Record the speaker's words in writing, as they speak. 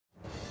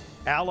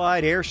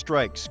Allied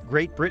airstrikes.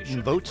 Great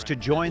Britain votes to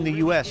join the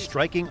U.S.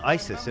 striking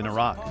ISIS in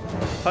Iraq.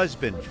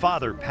 Husband,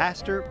 father,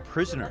 pastor,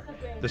 prisoner.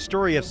 The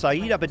story of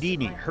Saeed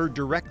Abedini heard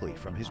directly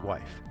from his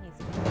wife.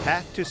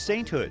 Path to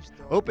sainthood.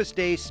 Opus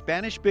Dei's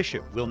Spanish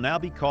bishop will now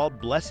be called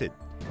blessed.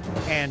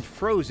 And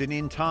frozen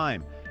in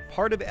time.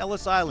 Part of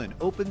Ellis Island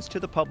opens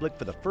to the public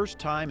for the first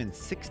time in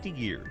 60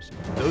 years.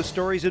 Those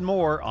stories and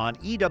more on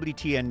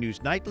EWTN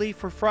News Nightly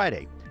for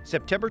Friday,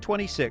 September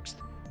 26th,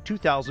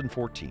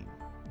 2014.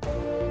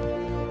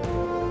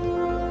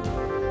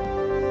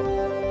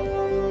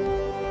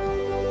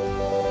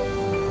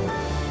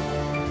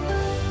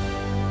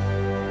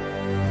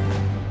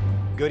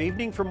 Good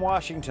evening from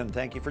Washington.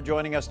 Thank you for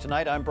joining us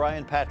tonight. I'm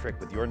Brian Patrick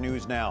with your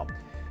news now.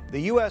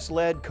 The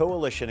U.S.-led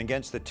coalition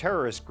against the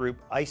terrorist group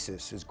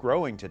ISIS is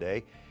growing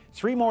today.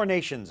 3 more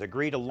nations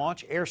agree to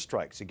launch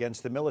airstrikes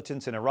against the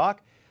militants in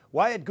Iraq.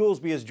 Wyatt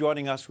Goolsby is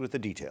joining us with the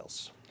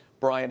details.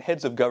 Brian,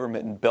 heads of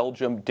government in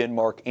Belgium,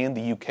 Denmark, and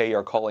the UK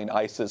are calling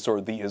ISIS,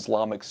 or the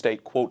Islamic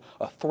State, quote,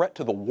 a threat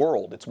to the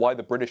world. It's why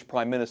the British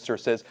Prime Minister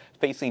says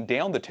facing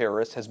down the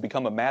terrorists has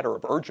become a matter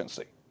of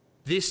urgency.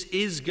 This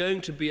is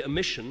going to be a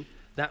mission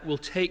that will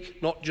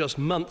take not just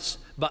months,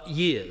 but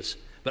years.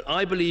 But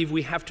I believe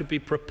we have to be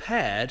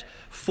prepared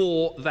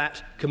for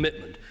that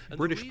commitment.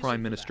 British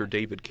Prime Minister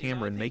David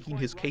Cameron making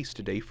his case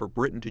today for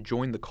Britain to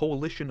join the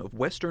coalition of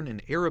Western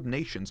and Arab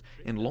nations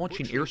in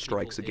launching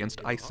airstrikes against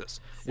ISIS.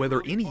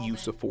 Whether any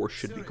use of force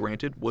should be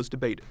granted was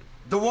debated.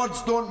 The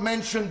words don't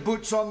mention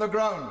boots on the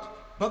ground,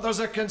 but there's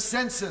a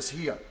consensus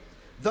here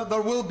that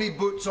there will be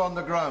boots on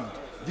the ground.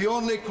 The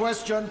only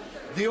question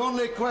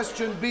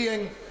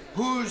being,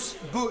 whose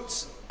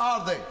boots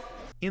are they?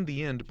 In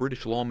the end,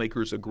 British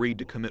lawmakers agreed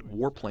to commit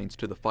warplanes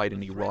to the fight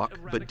in Iraq,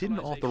 but didn't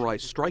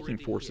authorize striking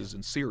forces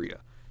in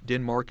Syria.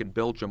 Denmark and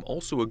Belgium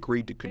also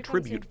agreed to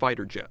contribute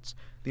fighter jets.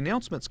 The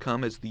announcements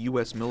come as the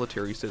U.S.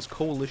 military says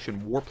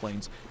coalition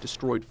warplanes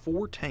destroyed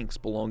 4 tanks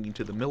belonging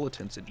to the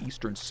militants in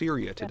eastern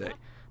Syria today.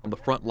 On the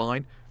front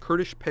line,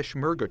 Kurdish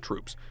Peshmerga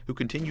troops, who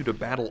continue to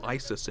battle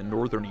ISIS in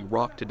northern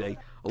Iraq today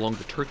along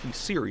the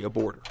Turkey-Syria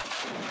border.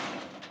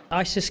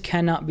 ISIS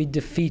cannot be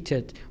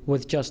defeated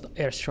with just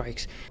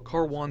airstrikes.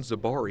 Karwan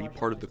Zabari,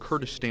 part of the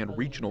Kurdistan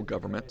regional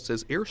government,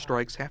 says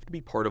airstrikes have to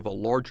be part of a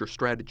larger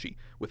strategy,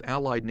 with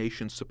allied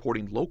nations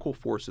supporting local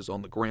forces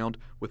on the ground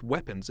with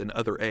weapons and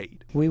other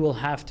aid. We will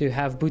have to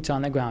have boots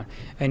on the ground,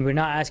 and we're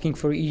not asking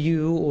for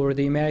EU or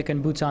the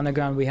American boots on the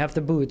ground. We have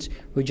the boots.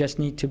 We just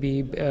need to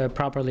be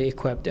properly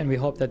equipped, and we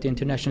hope that the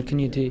international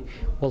community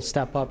will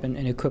step up in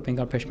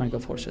equipping our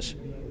Peshmerga forces.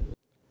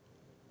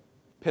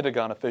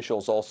 Pentagon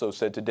officials also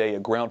said today a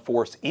ground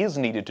force is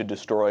needed to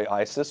destroy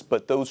ISIS,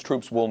 but those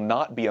troops will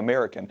not be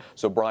American.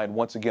 So Brian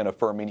once again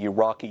affirming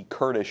Iraqi,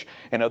 Kurdish,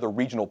 and other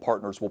regional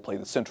partners will play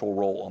the central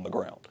role on the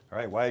ground. All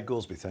right, Wyatt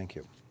Goolsby, thank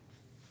you.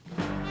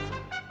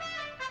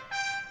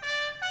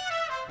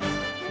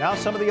 Now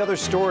some of the other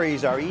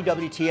stories our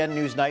EWTN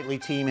News Nightly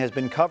team has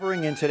been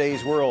covering in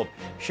today's world.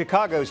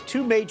 Chicago's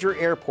 2 major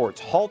airports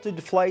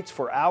halted flights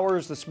for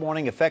hours this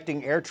morning,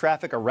 affecting air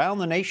traffic around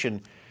the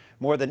nation.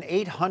 More than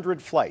 800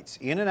 flights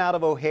in and out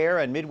of O'Hare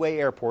and Midway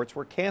airports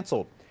were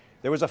canceled.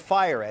 There was a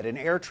fire at an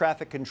air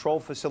traffic control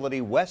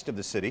facility west of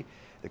the city.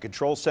 The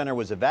control center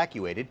was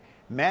evacuated.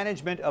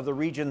 Management of the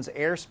region's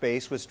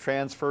airspace was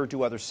transferred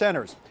to other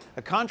centers.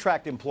 A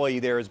contract employee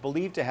there is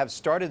believed to have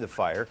started the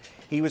fire.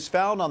 He was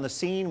found on the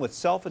scene with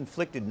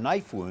self-inflicted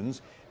knife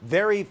wounds.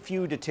 Very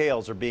few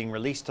details are being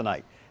released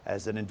tonight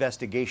as an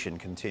investigation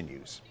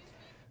continues.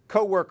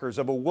 Co-workers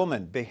of a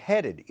woman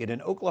beheaded in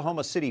an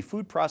Oklahoma City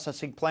food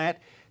processing plant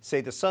say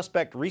the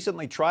suspect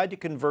recently tried to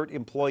convert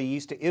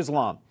employees to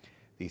Islam.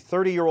 The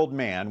 30-year-old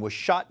man was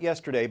shot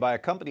yesterday by a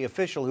company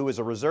official who is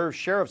a reserve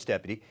sheriff's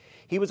deputy.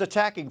 He was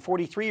attacking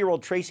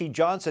 43-year-old Tracy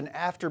Johnson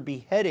after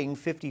beheading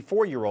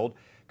 54-year-old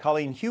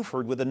Colleen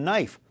Huford with a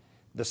knife.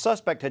 The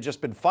suspect had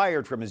just been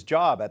fired from his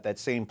job at that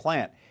same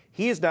plant.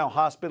 He is now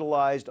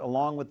hospitalized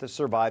along with the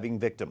surviving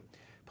victim.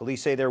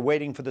 Police say they're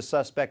waiting for the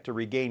suspect to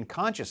regain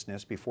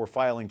consciousness before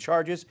filing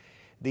charges.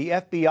 The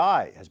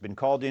FBI has been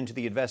called into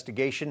the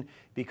investigation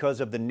because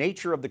of the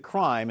nature of the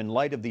crime in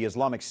light of the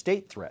Islamic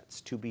State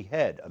threats to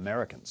behead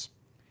Americans.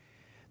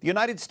 The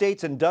United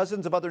States and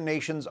dozens of other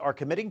nations are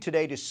committing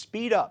today to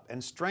speed up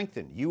and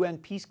strengthen UN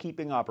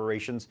peacekeeping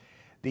operations.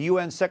 The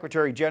UN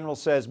Secretary General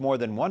says more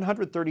than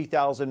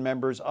 130,000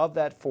 members of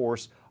that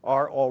force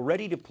are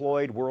already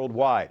deployed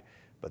worldwide.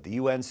 But the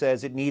UN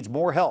says it needs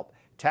more help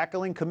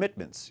tackling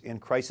commitments in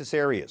crisis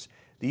areas.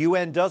 The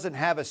UN doesn't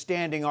have a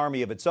standing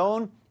army of its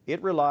own.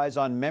 It relies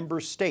on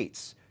member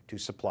states to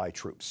supply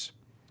troops.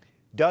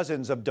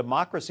 Dozens of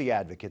democracy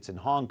advocates in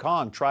Hong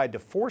Kong tried to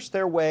force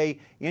their way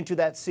into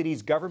that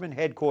city's government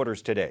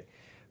headquarters today.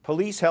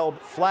 Police held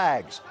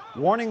flags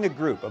warning the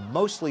group of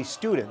mostly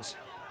students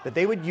that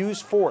they would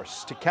use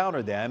force to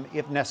counter them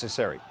if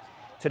necessary.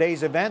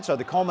 Today's events are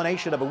the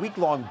culmination of a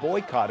week-long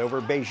boycott over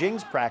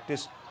Beijing's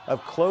practice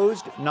of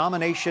closed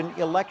nomination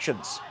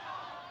elections.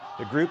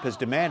 The group has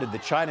demanded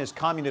that China's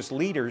communist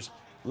leaders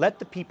let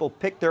the people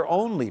pick their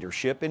own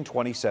leadership in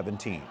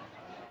 2017.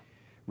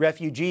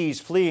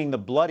 Refugees fleeing the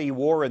bloody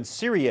war in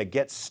Syria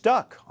get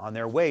stuck on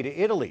their way to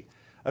Italy.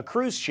 A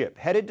cruise ship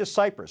headed to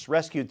Cyprus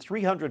rescued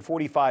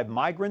 345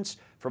 migrants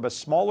from a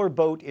smaller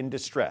boat in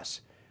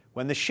distress.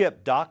 When the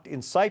ship docked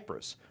in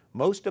Cyprus,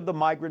 most of the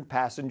migrant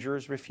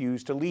passengers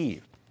refused to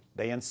leave.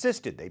 They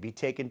insisted they be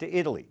taken to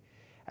Italy.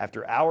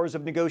 After hours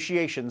of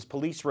negotiations,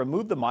 police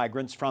removed the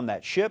migrants from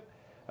that ship.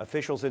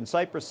 Officials in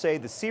Cyprus say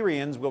the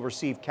Syrians will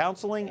receive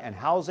counseling and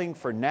housing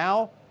for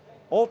now.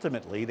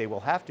 Ultimately, they will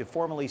have to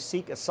formally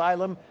seek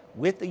asylum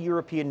with a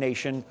European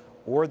nation,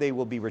 or they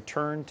will be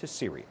returned to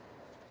Syria.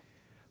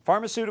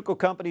 Pharmaceutical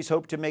companies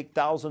hope to make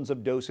thousands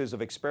of doses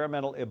of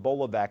experimental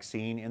Ebola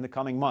vaccine in the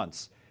coming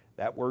months.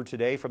 That word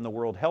today from the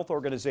World Health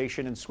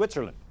Organization in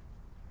Switzerland.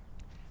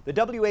 The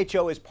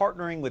WHO is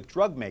partnering with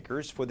drug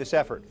makers for this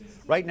effort.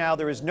 Right now,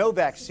 there is no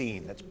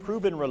vaccine that's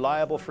proven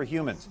reliable for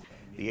humans.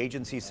 The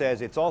agency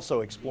says it's also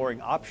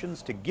exploring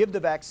options to give the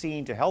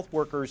vaccine to health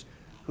workers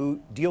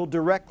who deal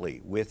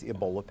directly with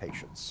Ebola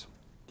patients.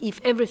 If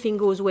everything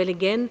goes well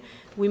again,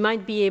 we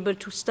might be able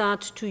to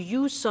start to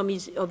use some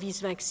of these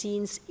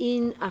vaccines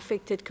in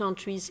affected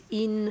countries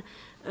at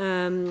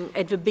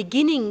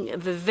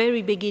the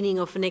very beginning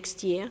of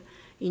next year,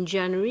 in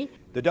January.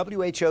 The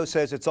WHO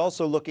says it's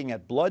also looking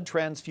at blood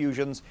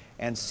transfusions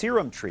and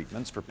serum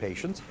treatments for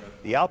patients.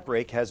 The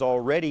outbreak has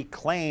already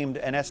claimed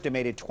an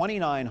estimated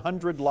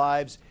 2,900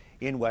 lives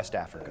in West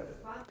Africa.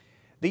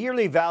 The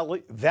yearly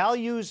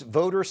Values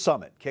Voter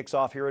Summit kicks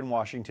off here in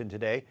Washington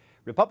today.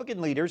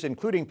 Republican leaders,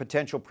 including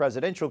potential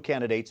presidential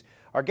candidates,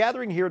 are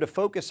gathering here to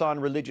focus on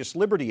religious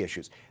liberty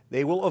issues.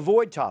 They will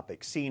avoid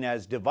topics seen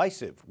as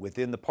divisive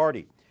within the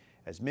party.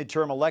 As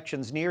midterm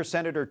elections near,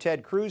 Senator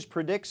Ted Cruz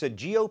predicts a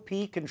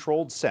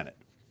GOP-controlled Senate.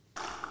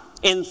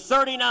 In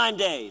 39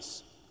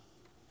 days,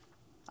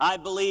 I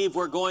believe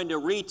we're going to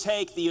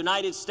retake the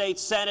United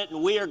States Senate,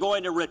 and we are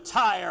going to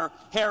retire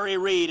Harry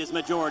Reid as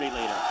Majority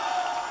Leader.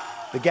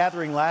 The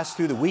gathering lasts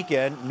through the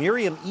weekend.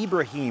 Miriam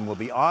Ibrahim will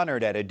be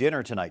honored at a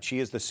dinner tonight. She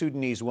is the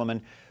Sudanese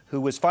woman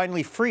who was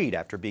finally freed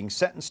after being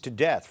sentenced to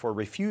death for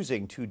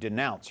refusing to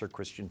denounce her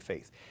Christian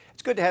faith.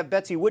 It's good to have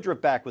Betsy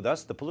Woodruff back with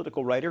us, the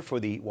political writer for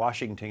the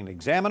Washington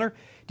Examiner.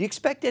 Do you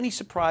expect any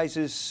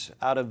surprises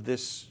out of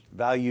this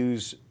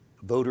Values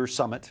Voter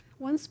Summit?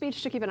 One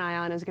speech to keep an eye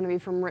on is going to be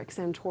from Rick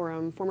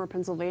Santorum, former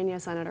Pennsylvania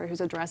senator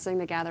who's addressing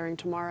the gathering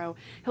tomorrow.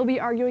 He'll be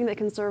arguing that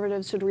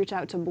conservatives should reach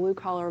out to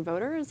blue-collar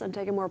voters and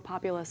take a more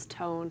populist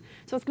tone.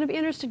 So it's going to be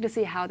interesting to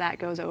see how that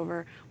goes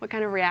over, what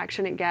kind of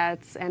reaction it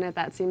gets, and if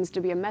that seems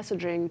to be a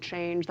messaging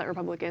change that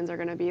Republicans are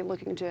going to be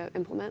looking to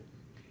implement.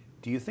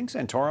 Do you think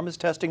Santorum is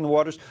testing the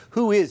waters?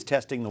 Who is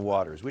testing the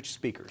waters? Which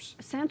speakers?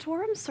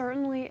 Santorum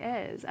certainly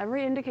is.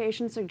 Every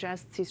indication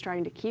suggests he's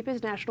trying to keep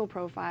his national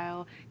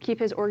profile, keep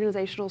his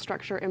organizational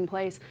structure in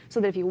place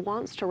so that if he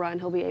wants to run,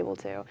 he'll be able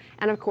to.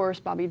 And of course,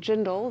 Bobby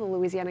Jindal, the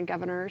Louisiana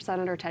governor,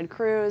 Senator Ted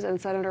Cruz, and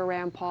Senator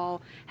Rand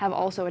Paul have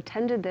also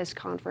attended this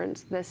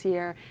conference this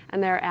year,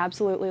 and they're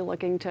absolutely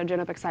looking to gin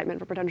up excitement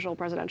for potential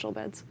presidential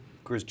bids.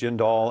 Of course,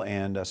 Jindal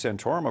and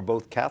Santorum are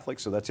both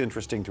Catholics, so that's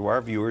interesting to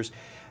our viewers.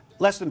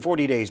 Less than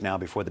 40 days now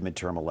before the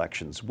midterm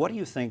elections. What do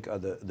you think are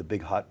the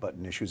big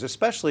hot-button issues,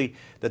 especially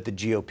that the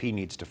GOP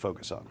needs to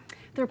focus on?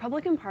 The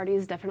Republican Party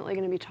is definitely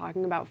going to be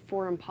talking about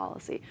foreign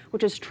policy,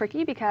 which is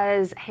tricky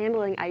because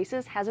handling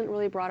ISIS hasn't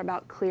really brought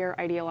about clear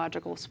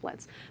ideological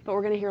splits. But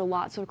we're going to hear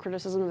lots of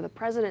criticism of the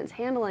president's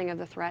handling of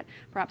the threat,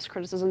 perhaps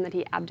criticism that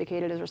he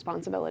abdicated his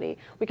responsibility.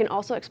 We can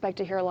also expect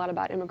to hear a lot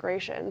about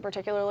immigration,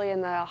 particularly in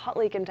the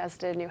hotly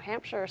contested New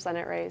Hampshire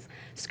Senate race.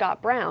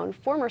 Scott Brown,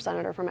 former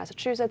senator from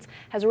Massachusetts,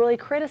 has really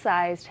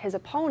criticized his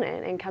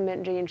opponent,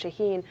 incumbent Jeanne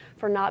Shaheen,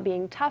 for not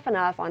being tough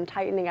enough on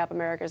tightening up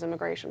America's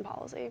immigration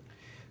policy.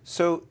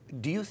 So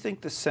do you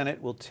think the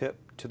Senate will tip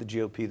to the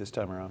GOP this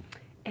time around?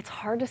 It's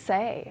hard to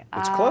say.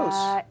 It's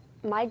close.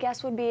 My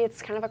guess would be it's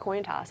kind of a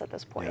coin toss at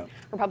this point. Yeah.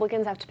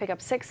 Republicans have to pick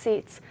up 6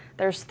 seats.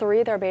 There's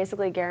 3 that are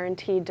basically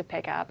guaranteed to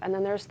pick up, and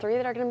then there's 3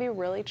 that are going to be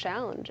really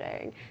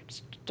challenging.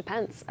 Just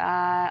depends.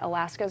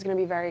 Alaska is going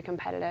to be very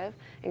competitive.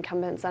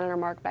 Incumbent Senator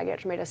Mark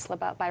Begich made a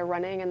slip up by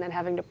running and then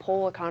having to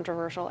pull a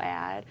controversial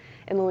ad.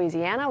 In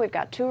Louisiana, we've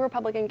got 2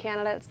 Republican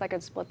candidates that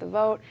could split the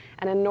vote,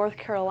 and in North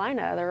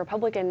Carolina, the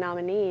Republican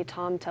nominee,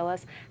 Tom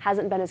Tillis,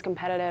 hasn't been as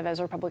competitive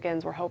as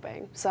Republicans were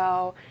hoping.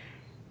 So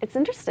it's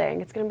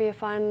interesting. It's going to be a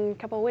fun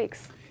couple of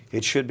weeks.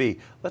 It should be.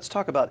 Let's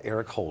talk about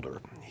Eric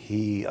Holder.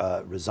 He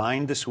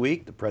resigned this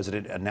week. The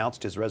president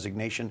announced his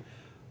resignation.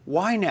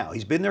 Why now?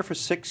 He's been there for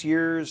 6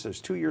 years.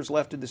 There's 2 years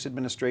left of this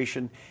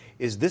administration.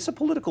 Is this a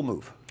political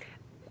move?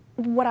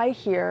 What I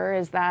hear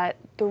is that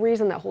the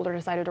reason that Holder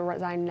decided to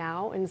resign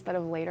now instead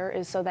of later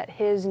is so that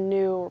his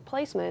new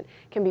replacement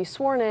can be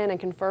sworn in and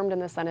confirmed in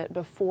the Senate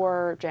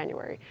before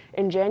January.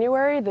 In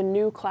January, the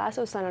new class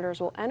of senators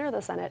will enter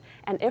the Senate,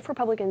 and if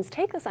Republicans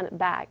take the Senate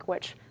back,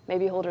 which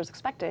maybe Holder's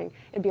expecting,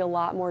 it'd be a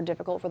lot more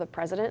difficult for the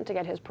president to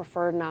get his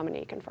preferred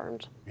nominee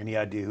confirmed. Any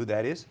idea who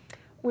that is?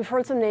 We've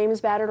heard some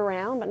names battered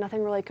around, but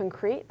nothing really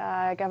concrete.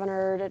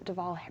 Governor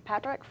Deval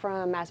Patrick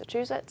from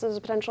Massachusetts is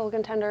a potential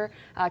contender.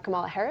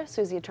 Kamala Harris,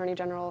 who's the Attorney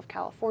General of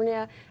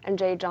California, and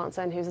Jay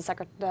Johnson, who's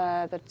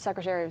the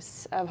Secretary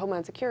of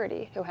Homeland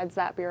Security, who heads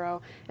that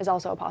bureau, is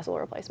also a possible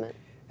replacement.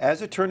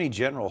 As Attorney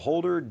General,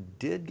 Holder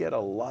did get a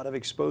lot of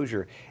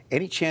exposure.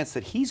 Any chance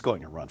that he's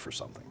going to run for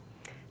something?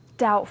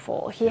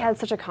 Doubtful. He had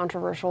such a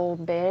controversial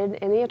bid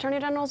in the Attorney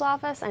General's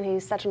office, and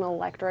he's such an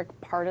electric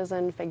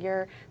partisan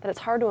figure that it's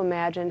hard to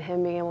imagine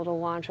him being able to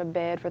launch a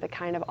bid for the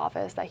kind of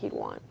office that he'd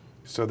want.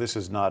 So this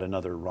is not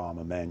another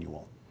Rahm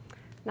Emanuel?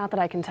 Not that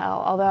I can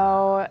tell,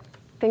 although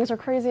things are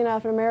crazy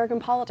enough in American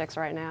politics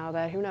right now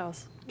that who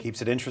knows.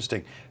 Keeps it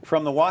interesting.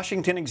 From the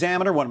Washington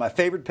Examiner, one of my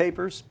favorite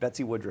papers,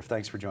 Betsy Woodruff,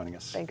 thanks for joining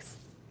us. Thanks.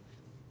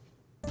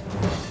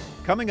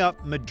 Coming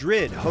up,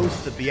 Madrid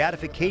hosts the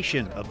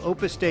beatification of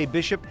Opus Dei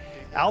Bishop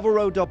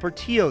Alvaro del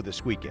Portillo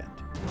this weekend.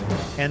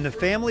 And the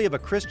family of a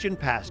Christian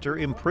pastor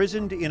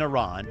imprisoned in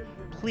Iran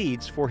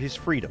pleads for his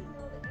freedom.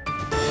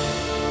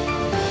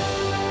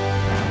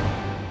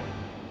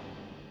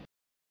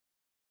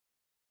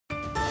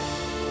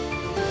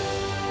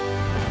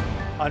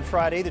 On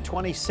Friday, the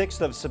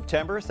 26th of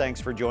September, thanks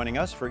for joining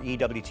us for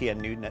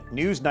EWTN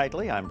News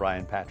Nightly. I'm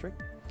Brian Patrick.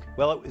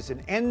 Well, it was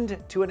an end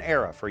to an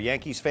era for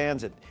Yankees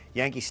fans at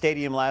Yankee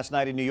Stadium last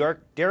night in New York.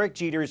 Derek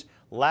Jeter's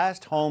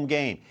last home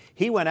game.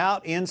 He went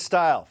out in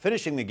style,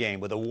 finishing the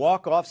game with a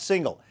walk-off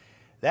single.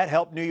 That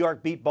helped New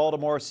York beat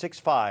Baltimore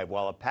 6-5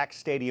 while a packed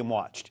stadium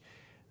watched.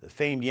 The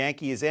famed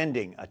Yankee is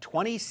ending a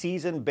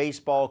 20-season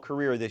baseball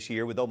career this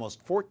year with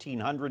almost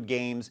 1,400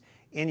 games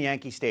in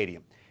Yankee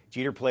Stadium.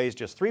 Jeter plays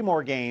just 3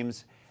 more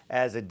games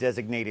as a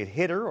designated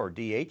hitter, or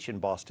DH, in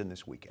Boston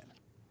this weekend.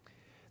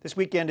 This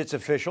weekend, it's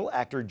official.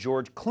 Actor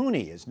George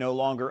Clooney is no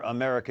longer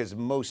America's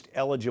most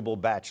eligible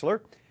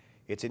bachelor.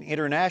 It's an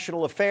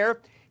international affair.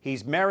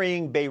 He's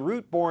marrying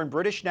Beirut-born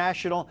British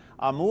national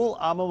Amul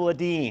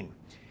Amouladine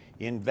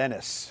in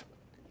Venice.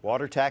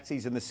 Water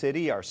taxis in the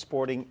city are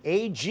sporting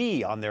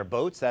AG on their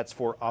boats. That's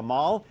for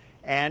Amal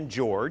and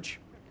George.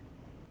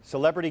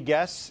 Celebrity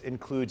guests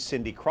include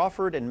Cindy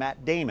Crawford and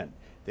Matt Damon.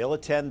 They'll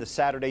attend the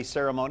Saturday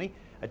ceremony.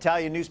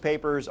 Italian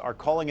newspapers are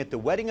calling it the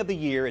wedding of the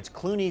year. It's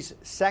Clooney's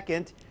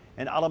second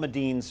and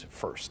Alamadine's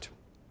first.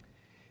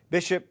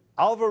 Bishop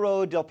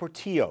Alvaro del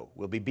Portillo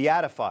will be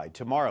beatified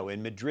tomorrow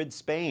in Madrid,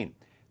 Spain.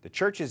 The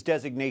church's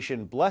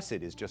designation blessed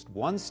is just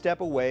one step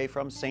away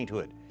from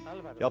sainthood.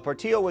 Del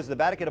Portillo was the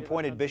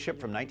Vatican-appointed bishop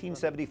from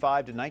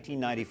 1975 to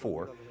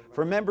 1994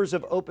 for members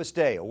of Opus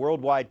Dei, a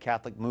worldwide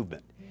Catholic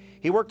movement.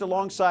 He worked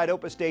alongside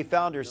Opus Dei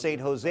founder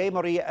St. Jose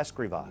Maria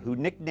Escriva, who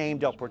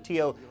nicknamed Del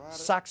Portillo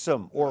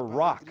Saxum, or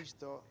Rock.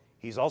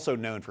 He's also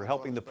known for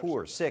helping the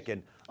poor, sick,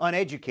 and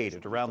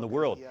uneducated around the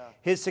world.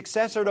 His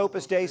successor at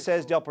Opus Dei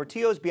says Del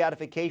Portillo's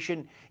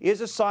beatification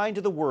is a sign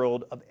to the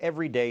world of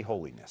everyday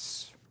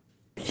holiness.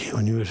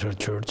 Universal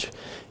Church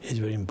is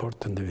very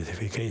important, the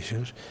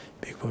beatifications,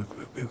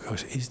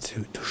 because it's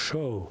to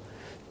show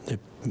the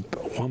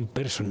one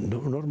person, the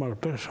normal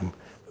person,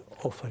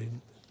 offering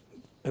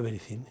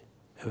everything,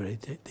 every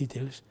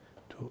details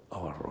to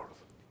our Lord.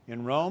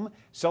 In Rome,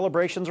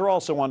 celebrations are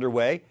also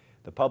underway.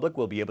 The public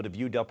will be able to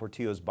view Del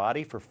Portillo's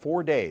body for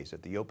 4 days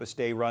at the Opus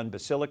Dei-run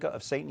Basilica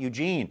of St.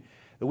 Eugene.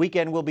 The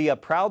weekend will be a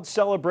proud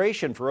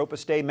celebration for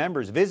Opus Dei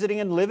members visiting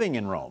and living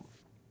in Rome.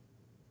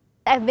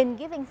 I've been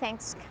giving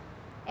thanks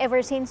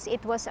ever since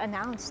it was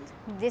announced,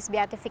 this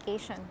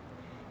beatification,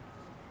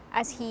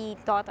 as he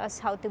taught us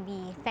how to be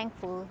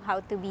thankful,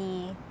 how to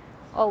be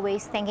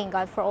always thanking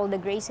God for all the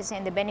graces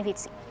and the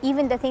benefits,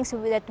 even the things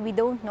that we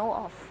don't know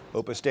of.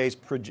 Opus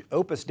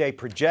Dei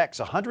projects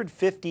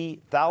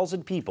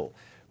 150,000 people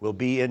will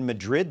be in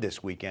Madrid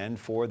this weekend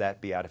for that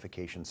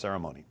beatification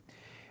ceremony.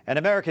 An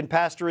American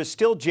pastor is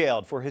still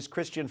jailed for his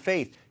Christian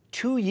faith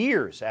 2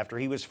 years after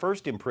he was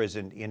first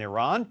imprisoned in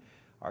Iran.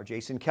 Our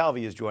Jason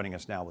Calvi is joining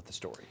us now with the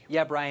story.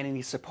 Yeah, Brian, and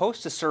he's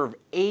supposed to serve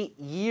 8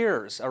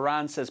 years.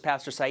 Iran says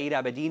Pastor Saeed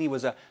Abedini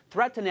was a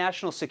threat to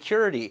national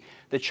security.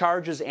 The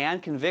charges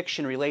and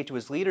conviction relate to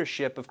his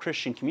leadership of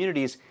Christian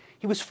communities.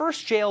 He was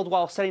first jailed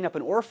while setting up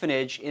an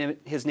orphanage in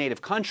his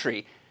native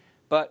country.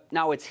 But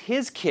now it's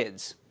his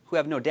kids who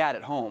have no dad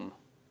at home.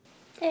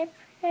 I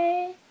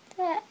pray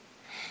that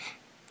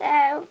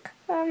Dad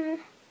come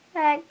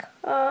back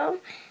home,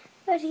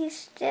 but he's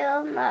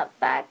still not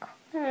back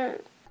home.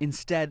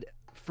 Instead,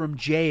 from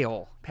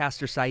jail,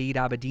 Pastor Saeed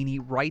Abedini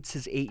writes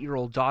his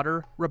 8-year-old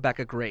daughter,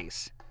 Rebecca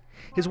Grace.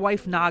 His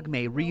wife,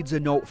 Nagme, reads a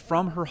note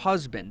from her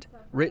husband,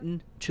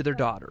 written to their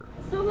daughter.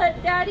 So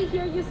let Daddy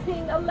hear you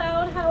sing a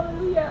loud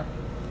hallelujah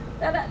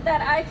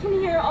that I can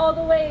hear all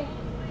the way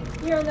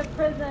here in the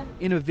prison.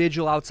 In a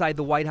vigil outside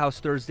the White House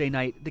Thursday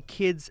night, the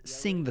kids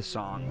sing the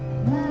song.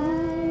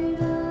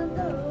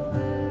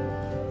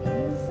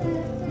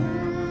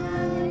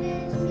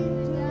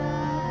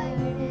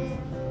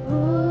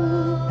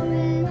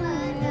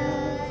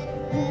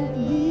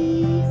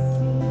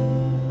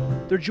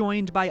 They're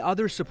joined by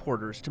other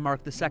supporters to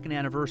mark the second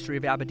anniversary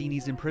of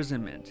Abedini's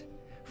imprisonment.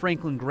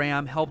 Franklin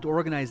Graham helped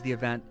organize the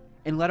event,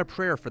 and led a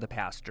prayer for the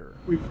pastor.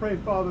 We pray,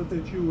 Father,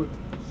 that you would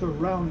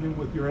surround him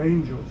with your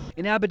angels.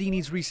 In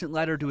Abedini's recent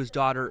letter to his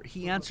daughter,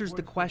 he answers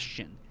the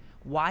question,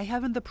 why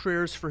haven't the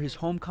prayers for his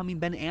homecoming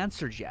been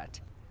answered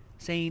yet?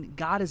 Saying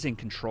God is in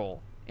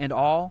control and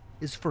all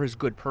is for his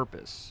good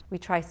purpose. We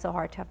try so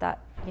hard to have that,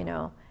 in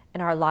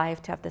our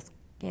life, to have this,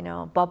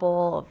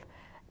 bubble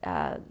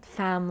of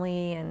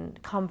family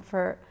and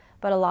comfort.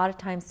 But a lot of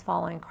times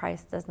following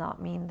Christ does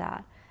not mean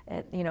that.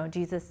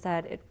 Jesus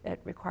said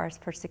it requires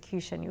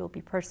persecution. You will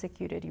be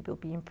persecuted. You will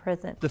be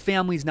imprisoned. The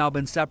family's now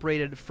been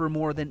separated for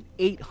more than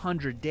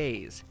 800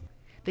 days.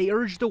 They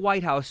urged the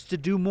White House to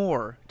do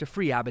more to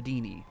free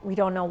Abedini. We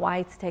don't know why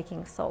it's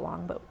taking so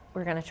long, but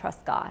we're going to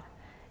trust God.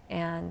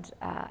 And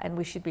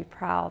we should be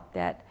proud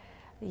that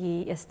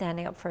he is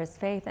standing up for his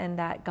faith and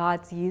that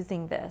God's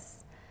using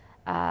this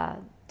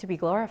to be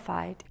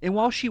glorified. And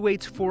while she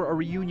waits for a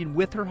reunion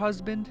with her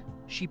husband,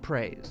 she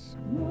prays.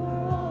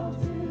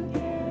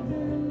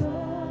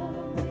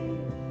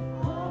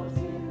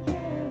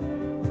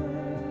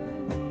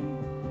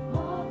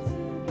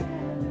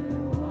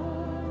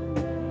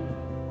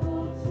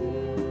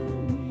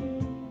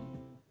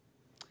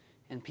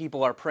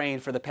 People are praying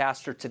for the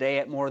pastor today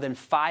at more than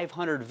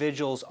 500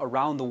 vigils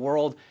around the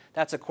world.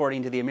 That's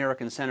according to the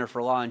American Center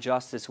for Law and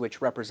Justice,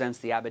 which represents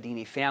the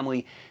Abedini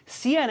family.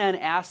 CNN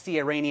asked the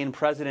Iranian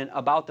president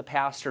about the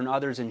pastor and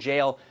others in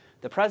jail.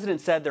 The president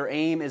said their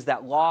aim is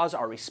that laws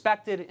are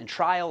respected and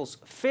trials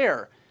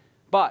fair.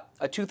 But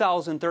a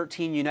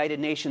 2013 United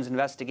Nations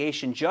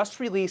investigation just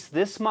released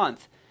this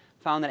month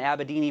found that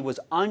Abedini was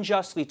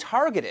unjustly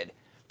targeted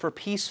for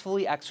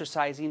peacefully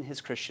exercising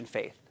his Christian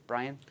faith.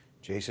 Brian?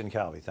 Jason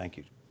Calvi, thank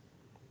you.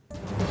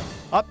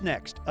 Up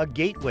next, a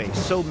gateway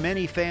so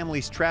many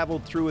families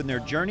traveled through in their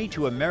journey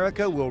to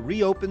America will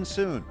reopen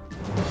soon.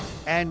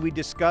 And we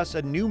discuss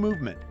a new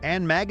movement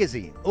and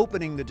magazine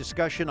opening the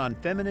discussion on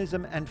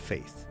feminism and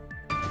faith.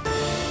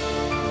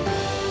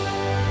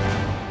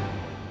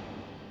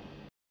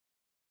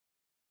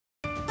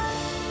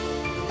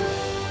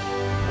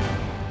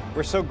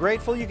 We're so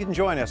grateful you can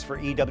join us for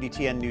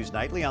EWTN News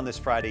Nightly on this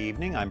Friday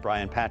evening. I'm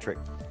Brian Patrick.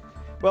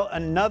 Well,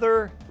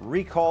 another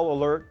recall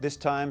alert, this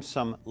time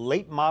some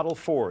late model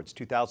Fords,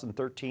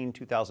 2013,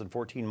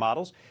 2014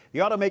 models. The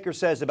automaker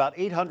says about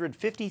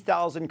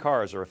 850,000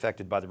 cars are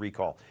affected by the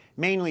recall,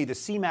 mainly the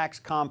C-Max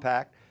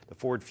Compact, the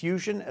Ford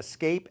Fusion,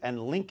 Escape,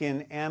 and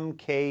Lincoln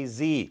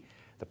MKZ.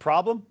 The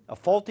problem? A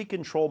faulty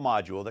control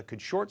module that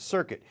could short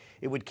circuit.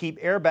 It would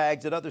keep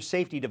airbags and other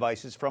safety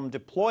devices from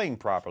deploying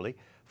properly.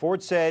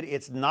 Ford said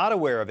it's not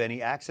aware of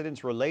any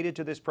accidents related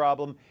to this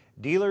problem.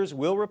 Dealers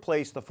will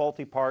replace the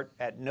faulty part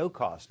at no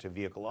cost to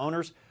vehicle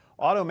owners.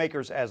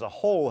 Automakers as a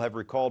whole have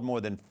recalled more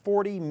than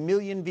 40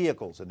 million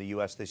vehicles in the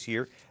U.S. this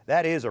year.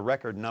 That is a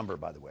record number,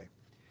 by the way.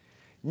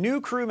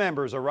 New crew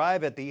members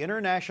arrive at the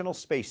International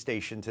Space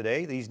Station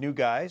today. These new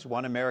guys,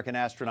 one American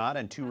astronaut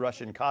and 2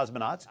 Russian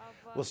cosmonauts,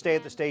 will stay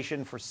at the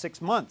station for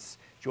 6 months,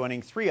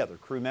 joining 3 other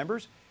crew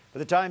members. For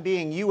the time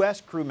being,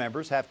 U.S. crew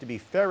members have to be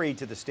ferried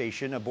to the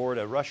station aboard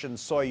a Russian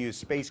Soyuz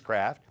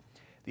spacecraft.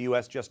 The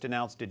U.S. just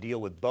announced a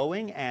deal with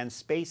Boeing and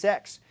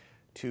SpaceX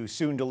to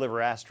soon deliver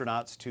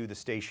astronauts to the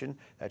station.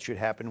 That should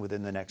happen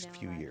within the next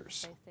few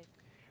years.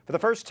 For the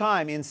first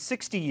time in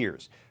 60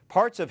 years,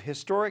 parts of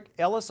historic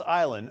Ellis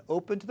Island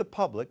open to the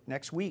public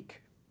next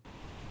week.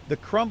 The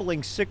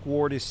crumbling sick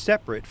ward is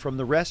separate from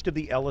the rest of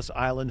the Ellis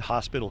Island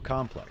hospital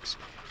complex.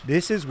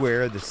 This is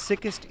where the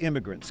sickest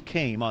immigrants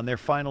came on their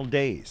final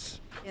days.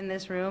 In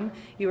this room,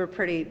 you were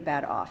pretty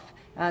bad off.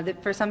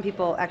 For some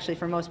people, actually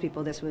for most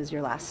people, this was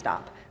your last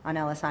stop on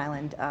Ellis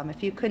Island.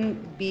 If you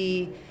couldn't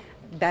be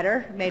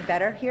made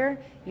better here,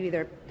 you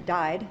either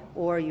died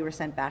or you were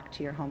sent back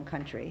to your home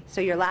country. So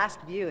your last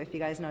view, if you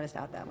guys noticed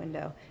out that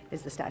window,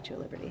 is the Statue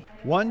of Liberty.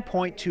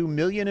 1.2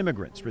 million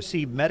immigrants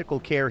received medical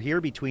care here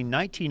between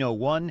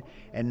 1901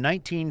 and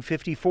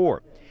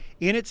 1954.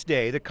 In its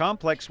day, the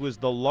complex was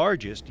the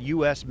largest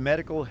U.S.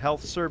 medical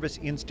health service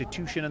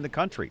institution in the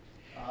country.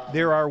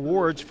 There are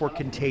wards for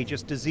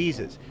contagious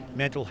diseases,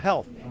 mental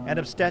health, and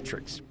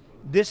obstetrics.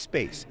 This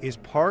space is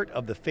part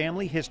of the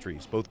family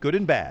histories, both good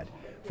and bad,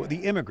 for the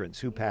immigrants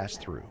who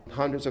passed through.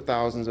 Hundreds of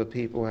thousands of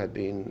people had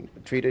been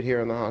treated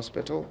here in the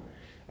hospital.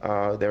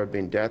 There had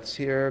been deaths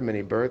here,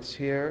 many births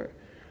here.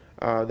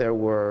 There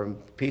were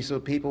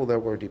people that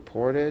were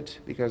deported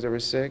because they were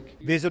sick.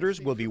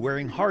 Visitors will be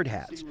wearing hard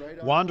hats,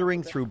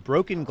 wandering through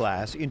broken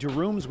glass into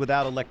rooms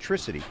without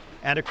electricity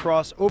and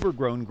across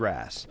overgrown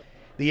grass.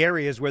 The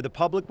areas where the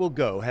public will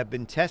go have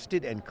been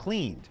tested and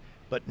cleaned,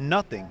 but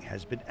nothing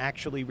has been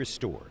actually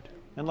restored.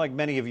 And like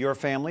many of your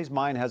families,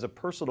 mine has a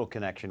personal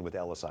connection with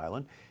Ellis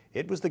Island.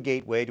 It was the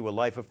gateway to a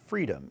life of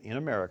freedom in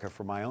America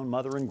for my own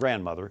mother and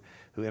grandmother,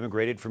 who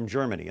immigrated from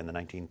Germany in the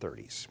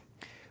 1930s.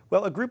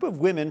 Well, a group of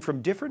women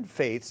from different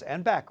faiths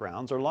and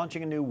backgrounds are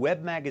launching a new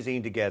web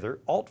magazine together,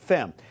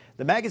 altFem.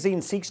 The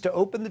magazine seeks to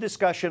open the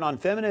discussion on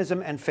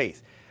feminism and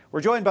faith.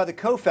 We're joined by the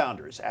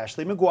co-founders,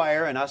 Ashley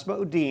McGuire and Asma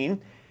Uddin.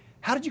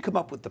 How did you come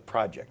up with the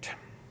project?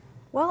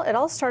 Well, it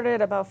all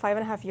started about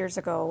 5.5 years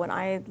ago when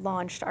I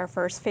launched our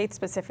first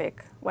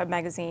faith-specific web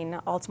magazine,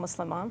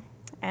 altMuslima,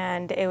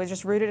 and it was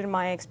just rooted in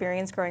my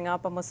experience growing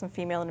up a Muslim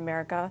female in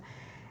America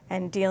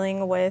and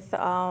dealing with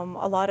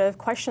a lot of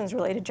questions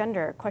related to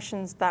gender,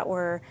 questions that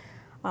were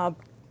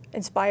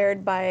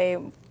inspired by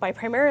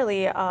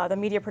primarily the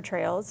media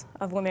portrayals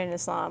of women in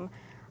Islam,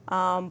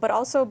 but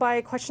also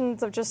by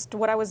questions of just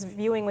what I was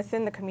viewing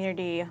within the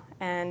community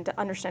and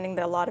understanding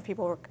that a lot of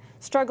people were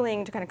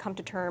struggling to kind of come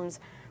to terms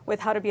with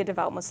how to be a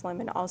devout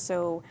Muslim and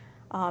also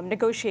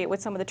negotiate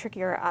with some of the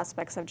trickier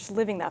aspects of just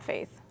living that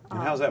faith. And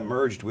how's that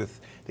merged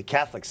with the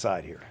Catholic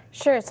side here?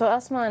 Sure. So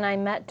Asma and I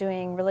met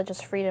doing religious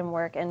freedom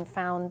work and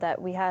found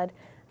that we had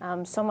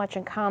so much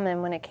in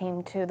common when it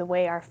came to the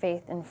way our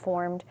faith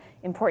informed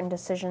important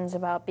decisions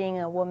about being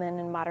a woman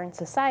in modern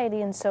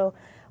society. And so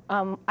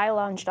I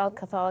launched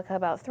altCatholica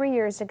about 3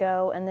 years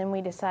ago, and then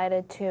we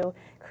decided to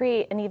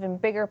create an even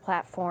bigger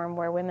platform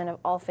where women of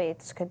all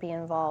faiths could be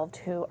involved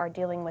who are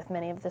dealing with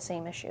many of the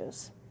same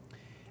issues.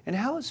 And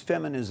how is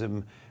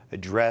feminism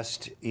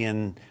addressed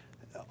in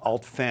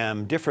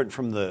altFem different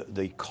from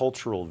the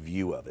cultural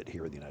view of it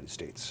here in the United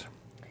States?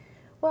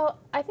 Well,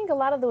 I think a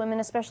lot of the women,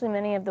 especially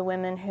many of the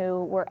women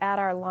who were at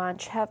our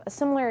launch, have a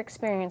similar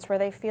experience where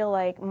they feel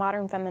like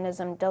modern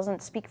feminism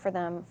doesn't speak for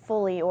them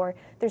fully, or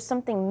there's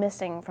something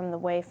missing from the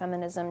way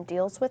feminism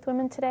deals with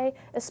women today,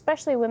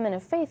 especially women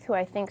of faith who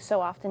I think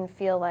so often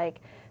feel like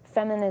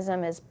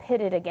feminism is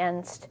pitted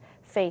against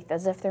faith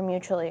as if they're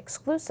mutually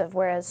exclusive,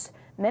 whereas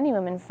many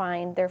women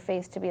find their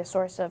faith to be a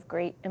source of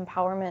great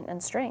empowerment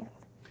and strength.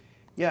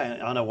 Yeah,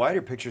 and on a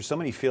wider picture, so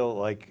many feel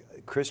like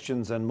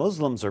Christians and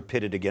Muslims are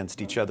pitted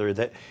against each other,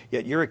 that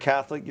yet you're a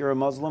Catholic, you're a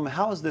Muslim.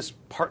 How has this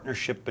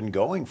partnership been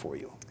going for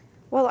you?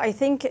 Well, I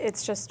think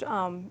it's just,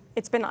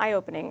 it's been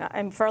eye-opening.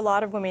 And for a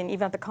lot of women,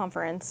 even at the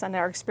conference and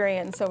our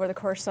experience over the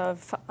course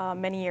of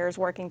many years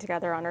working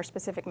together on our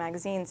specific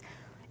magazines,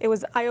 it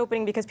was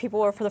eye-opening because people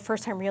were for the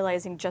first time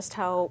realizing just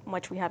how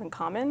much we have in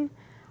common,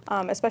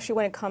 especially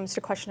when it comes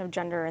to question of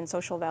gender and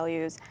social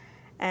values.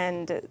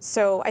 And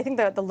so I think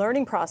that the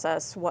learning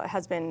process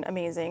has been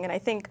amazing. And I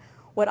think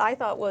what I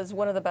thought was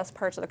one of the best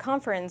parts of the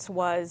conference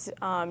was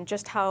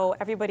just how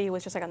everybody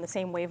was just like on the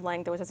same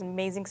wavelength. There was this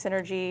amazing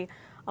synergy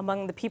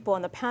among the people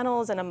on the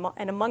panels and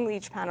among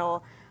each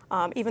panel,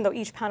 even though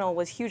each panel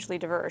was hugely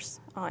diverse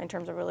in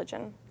terms of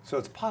religion. So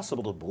it's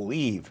possible to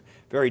believe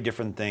very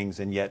different things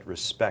and yet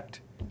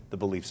respect the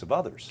beliefs of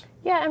others.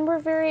 Yeah, and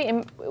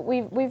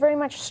we very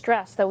much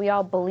stress that we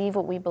all believe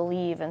what we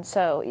believe, and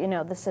so, you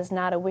know, this is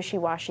not a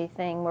wishy-washy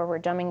thing where we're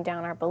dumbing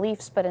down our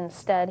beliefs, but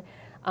instead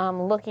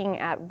looking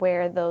at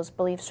where those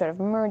beliefs sort of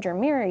merge or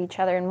mirror each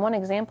other. And one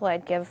example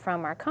I'd give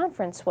from our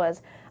conference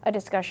was a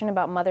discussion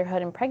about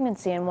motherhood and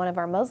pregnancy, and one of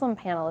our Muslim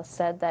panelists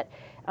said that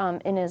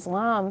in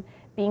Islam,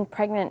 being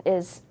pregnant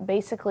is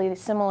basically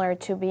similar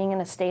to being in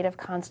a state of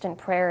constant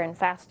prayer and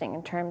fasting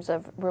in terms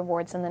of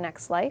rewards in the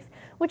next life,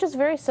 which is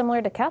very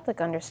similar to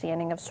Catholic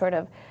understanding of sort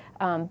of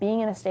being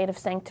in a state of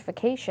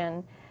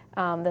sanctification,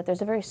 that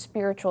there's a very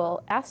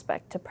spiritual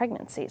aspect to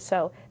pregnancy.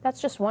 So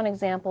that's just one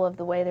example of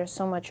the way there's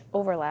so much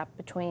overlap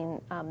between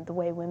the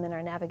way women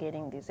are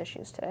navigating these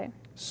issues today.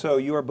 So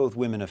you are both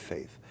women of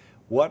faith.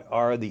 What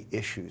are the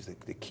issues,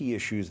 the key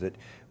issues that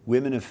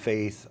women of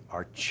faith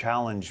are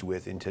challenged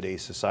with in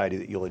today's society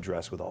that you'll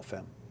address with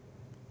altFem?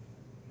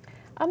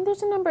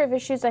 There's a number of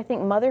issues. I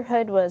think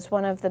motherhood was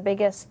one of the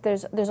biggest.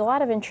 There's a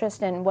lot of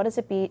interest in what does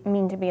it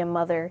mean to be a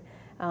mother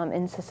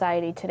in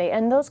society today.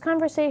 And those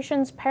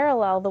conversations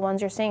parallel the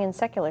ones you're seeing in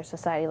secular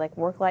society, like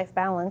work-life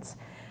balance.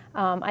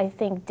 I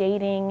think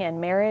dating and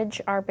marriage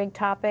are big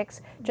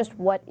topics. Just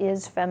what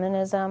is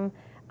feminism?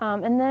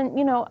 And then,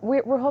 you know,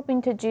 we're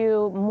hoping to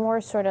do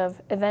more sort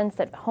of events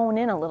that hone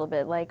in a little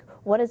bit, like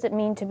what does it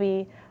mean to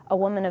be a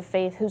woman of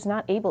faith who's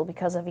not able,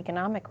 because of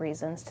economic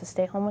reasons, to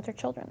stay home with her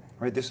children.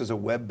 Right, this is a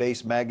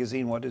web-based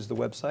magazine. What is the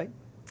website?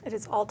 It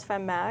is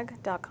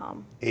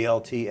altfemmag.com.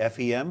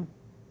 ALTFEMMAG,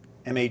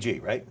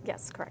 right?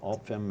 Yes, correct.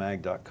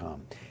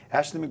 altfemmag.com.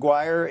 Ashley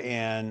McGuire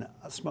and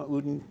Asma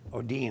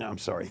Uddin, I'm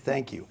sorry,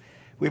 thank you.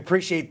 We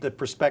appreciate the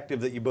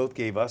perspective that you both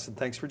gave us, and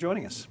thanks for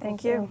joining us.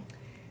 Thank you.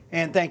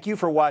 And thank you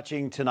for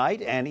watching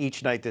tonight and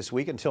each night this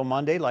week. Until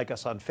Monday, like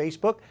us on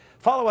Facebook,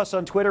 follow us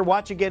on Twitter,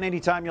 watch again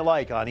anytime you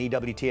like on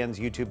EWTN's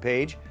YouTube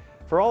page.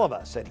 For all of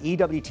us at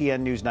EWTN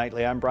News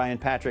Nightly, I'm Brian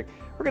Patrick.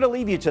 We're going to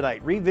leave you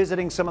tonight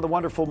revisiting some of the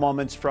wonderful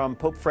moments from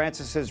Pope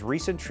Francis's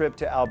recent trip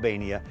to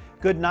Albania.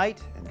 Good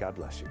night, and God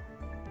bless you.